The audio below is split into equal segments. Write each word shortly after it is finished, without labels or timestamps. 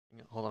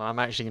Hold on, I'm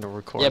actually gonna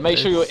record. Yeah, make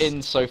sure you're this.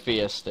 in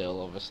Sophia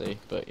still, obviously,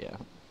 but yeah.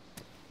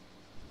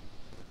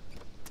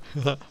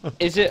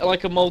 Is it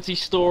like a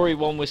multi-story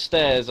one with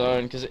stairs,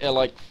 Owen? Because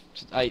like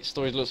 8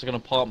 stories looks like an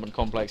apartment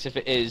complex. If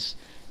it is,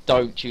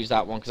 don't choose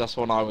that one, because that's the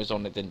one I was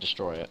on. It didn't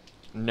destroy it.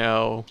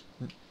 No.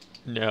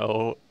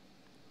 No.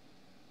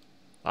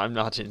 I'm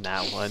not in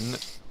that one.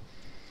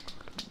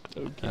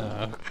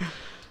 Okay.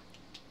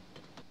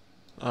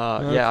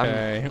 Yeah,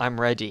 Okay. I'm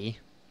ready.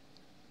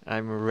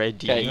 I'm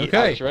ready. Okay,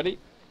 Alex, ready?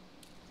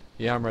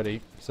 Yeah, I'm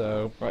ready.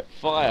 So. Right,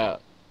 fire.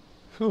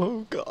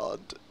 Oh god.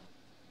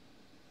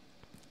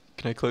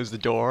 Can I close the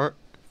door?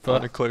 I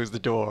want to close the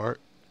door.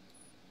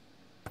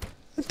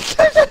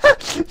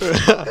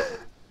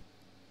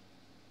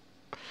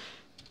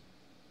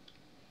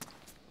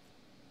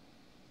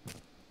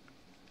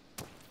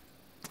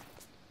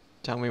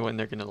 Tell me when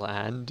they're gonna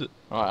land.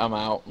 Right, I'm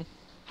out.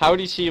 How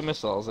do you see your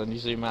missiles? Then you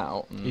zoom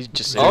out. And... You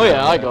just Oh zoom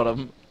yeah, out. I got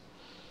them.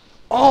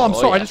 Oh, I'm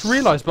sorry. I yes. just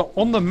realised, but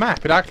on the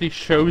map it actually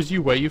shows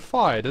you where you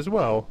fired as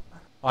well.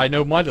 I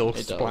know my little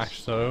It splash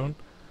does. zone.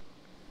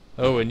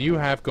 Oh, and you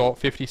have got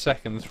 50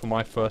 seconds for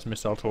my first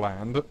missile to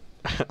land.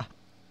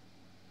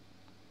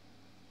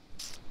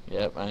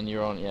 Yep, and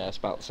you're on. Yeah, it's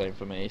about the same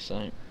for me.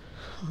 So.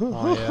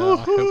 I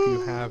hope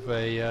you have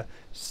a.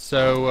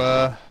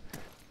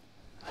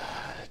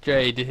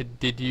 Jay,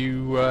 did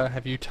you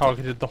have you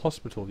targeted the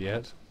hospital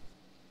yet?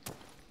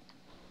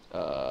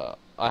 I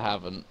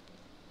haven't.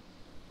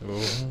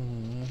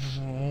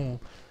 Oh.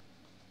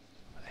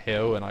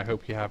 Hill, and I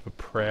hope you have a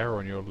prayer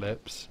on your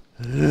lips.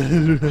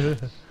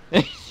 Did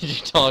you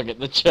target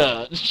the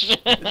church?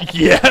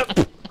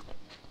 Yep.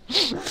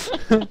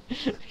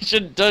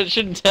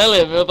 shouldn't tell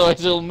him,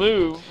 otherwise he'll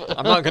move.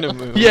 I'm not gonna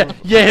move. Yeah,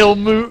 he'll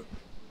move.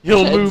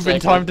 He'll 10 move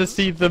in time to seconds.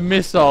 see the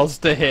missiles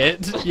to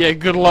hit. Yeah,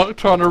 good luck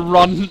trying to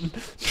run.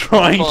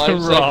 Trying to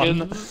 5 run.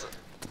 seconds.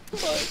 5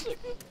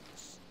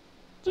 seconds.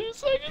 2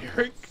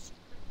 seconds.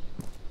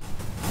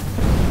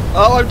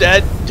 Oh, I'm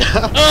dead.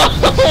 Oh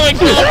my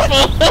god!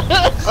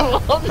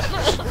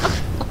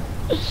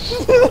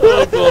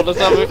 Oh god,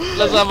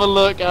 let's have a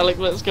look, Alec.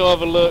 Let's go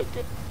have a look.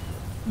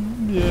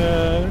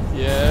 Yeah.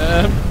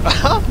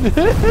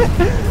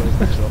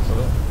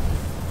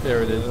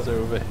 There it is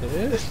over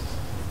here.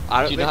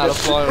 I Do don't you know how to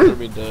think fly under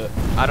me dirt?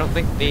 I don't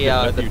think the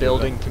You do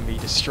building that. can be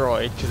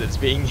destroyed because it's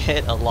being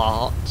hit a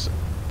lot.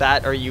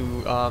 That or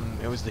you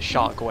it was the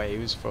shock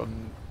waves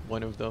from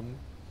one of them.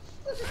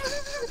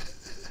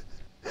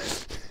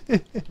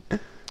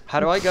 How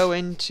do I go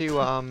into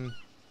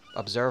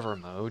observer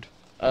mode?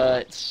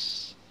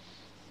 It's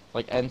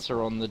like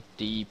enter on the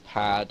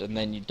D-pad and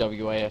then you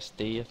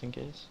WASD, I think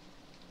it is.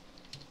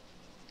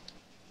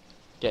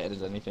 Get it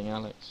as anything,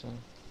 Alex. So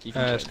you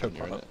can It's check when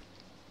you're in co-pilot.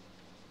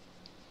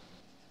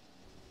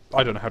 it.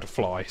 I don't know how to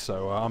fly,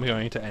 so I'm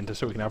going to enter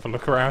so we can have a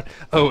look around.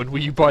 Oh, and were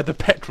you by the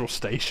petrol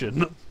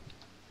station?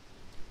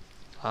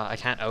 I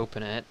can't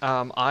open it.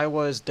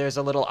 There's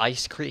a little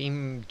ice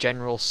cream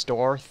general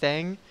store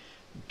thing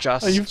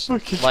just Are you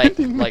fucking like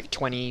kidding me?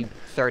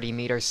 20-30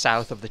 meters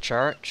south of the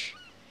church.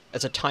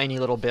 It's a tiny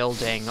little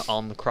building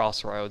on the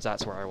crossroads.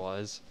 That's where I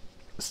was.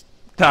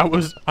 That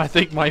was, I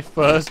think, my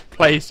first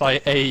place I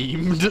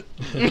aimed.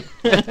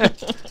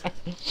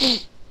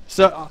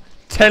 So,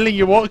 telling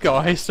you what,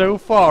 guys, so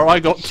far I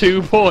got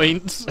 2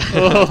 points.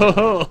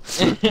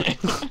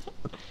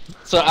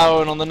 So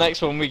Aaron, on the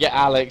next one we get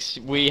Alex.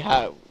 You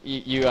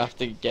have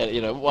to get,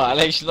 well,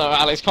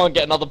 Alex can't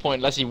get another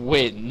point unless he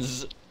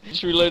wins.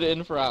 Should we load it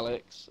in for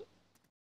Alex?